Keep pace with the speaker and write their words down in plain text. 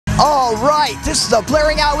All right, this is the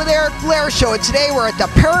Blairing Out with Eric Blair show, and today we're at the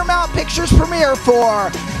Paramount Pictures premiere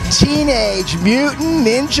for Teenage Mutant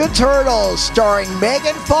Ninja Turtles, starring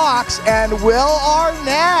Megan Fox and Will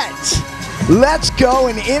Arnett. Let's go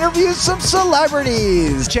and interview some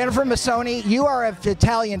celebrities. Jennifer Missoni, you are of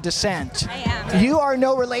Italian descent. I am. You are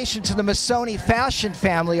no relation to the Missoni fashion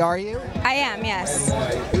family, are you? I am, yes.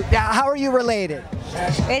 How are you related?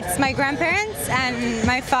 It's my grandparents and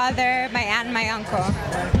my father, my aunt, and my uncle.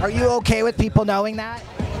 Are you okay with people knowing that?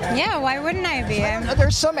 Yeah, why wouldn't I be?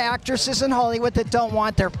 There's some actresses in Hollywood that don't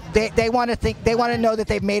want they want to know that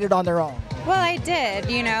they've made it on their own. Well, I did,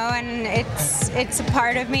 you know, and it's a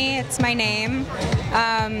part of me. It's my name,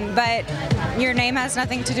 but your name has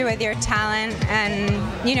nothing to do with your talent, and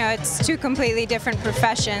you know, it's two completely different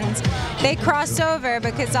professions. They cross over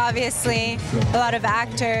because obviously a lot of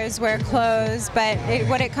actors wear clothes, but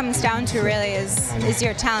what it comes down to really is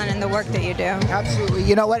your talent and the work that you do. Absolutely.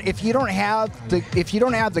 You know what? If you don't have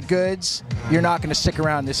the goods, you're not going to stick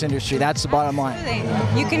around in this industry. That's the bottom line.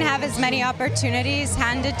 Absolutely. You can have as many opportunities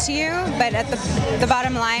handed to you, but at the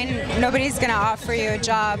bottom line, nobody's going to offer you a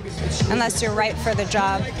job unless you're right for the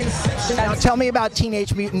job. Now tell me about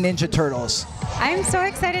Teenage Mutant Ninja Turtles. I'm so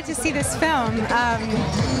excited to see this film.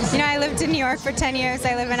 You know, I lived in New York for 10 years.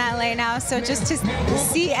 I live in LA now, so just to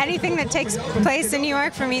see anything that takes place in New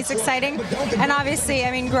York for me is exciting. And obviously,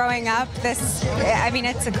 I mean, growing up, it's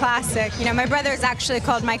a classic. You know, my brother is actually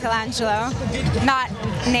called Michelangelo, not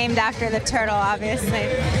named after the turtle, obviously.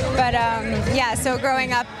 But yeah, so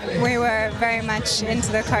growing up, we were very much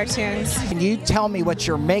into the cartoons. Can you tell me what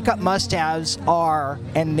your makeup must-haves are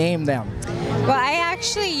and name them? Well, I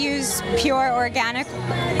actually use pure organic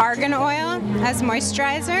argan oil as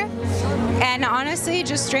moisturizer, and honestly,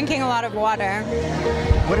 just drinking a lot of water.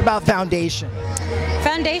 What about foundation?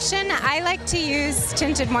 Foundation, I like to use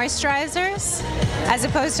tinted moisturizers as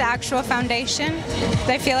opposed to actual foundation.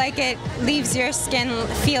 I feel like it leaves your skin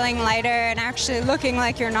feeling lighter and actually looking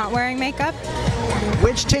like you're not wearing makeup.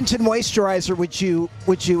 Which tinted moisturizer would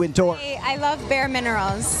you endorse? I love Bare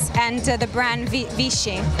Minerals and the brand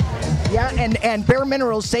Vichy. Yeah, and Bare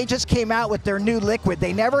Minerals, they just came out with their new liquid.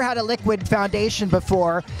 They never had a liquid foundation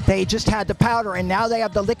before. They just had the powder, and now they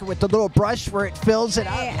have the liquid with the little brush where it fills it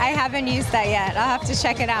up. I haven't used that yet. I'll have to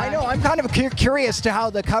check it out. I know, I'm kind of curious to how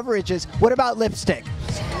the coverage is. What about lipstick?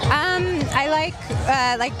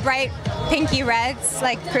 I like bright pinky reds,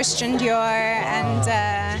 like Christian Dior and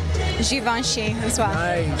Givenchy as well.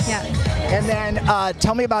 Nice. Yeah. And then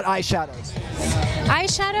tell me about eyeshadows.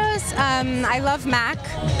 Eyeshadows, I love MAC.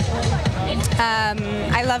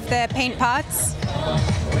 I love the paint pots.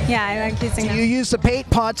 Yeah, I like using them. Do you use the paint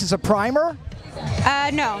pots as a primer?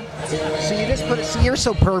 No. So you just put it, see, you're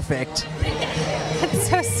so perfect. That's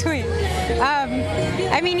so sweet.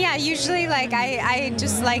 I mean, yeah, usually like I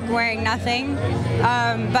just like wearing nothing,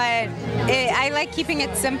 but I like keeping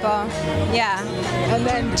it simple. Yeah. And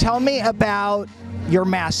then tell me about your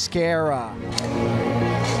mascara.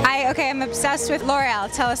 I'm obsessed with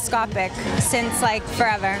L'Oreal Telescopic since like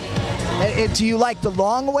forever. Do you like the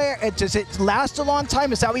long wear? Does it last a long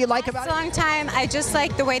time? Is that what you like about it? It's a long time. I just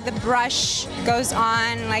like the way the brush goes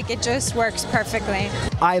on. Like it just works perfectly.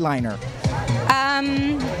 Eyeliner.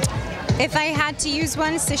 If I had to use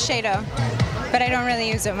one, Shiseido, but I don't really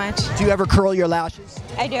use it much. Do you ever curl your lashes?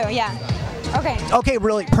 I do, yeah. Okay. Okay,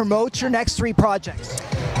 really. Promote your next 3 projects.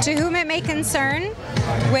 To Whom It May Concern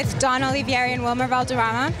with Don Olivieri and Wilmer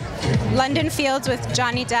Valderrama, London Fields with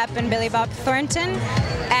Johnny Depp and Billy Bob Thornton,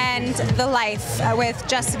 and The Life with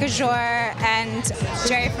Jessica Jor and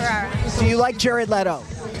Jerry Ferrara. Do you like Jared Leto?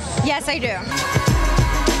 Yes, I do.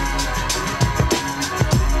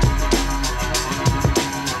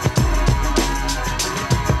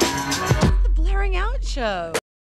 The Blairing Out Show.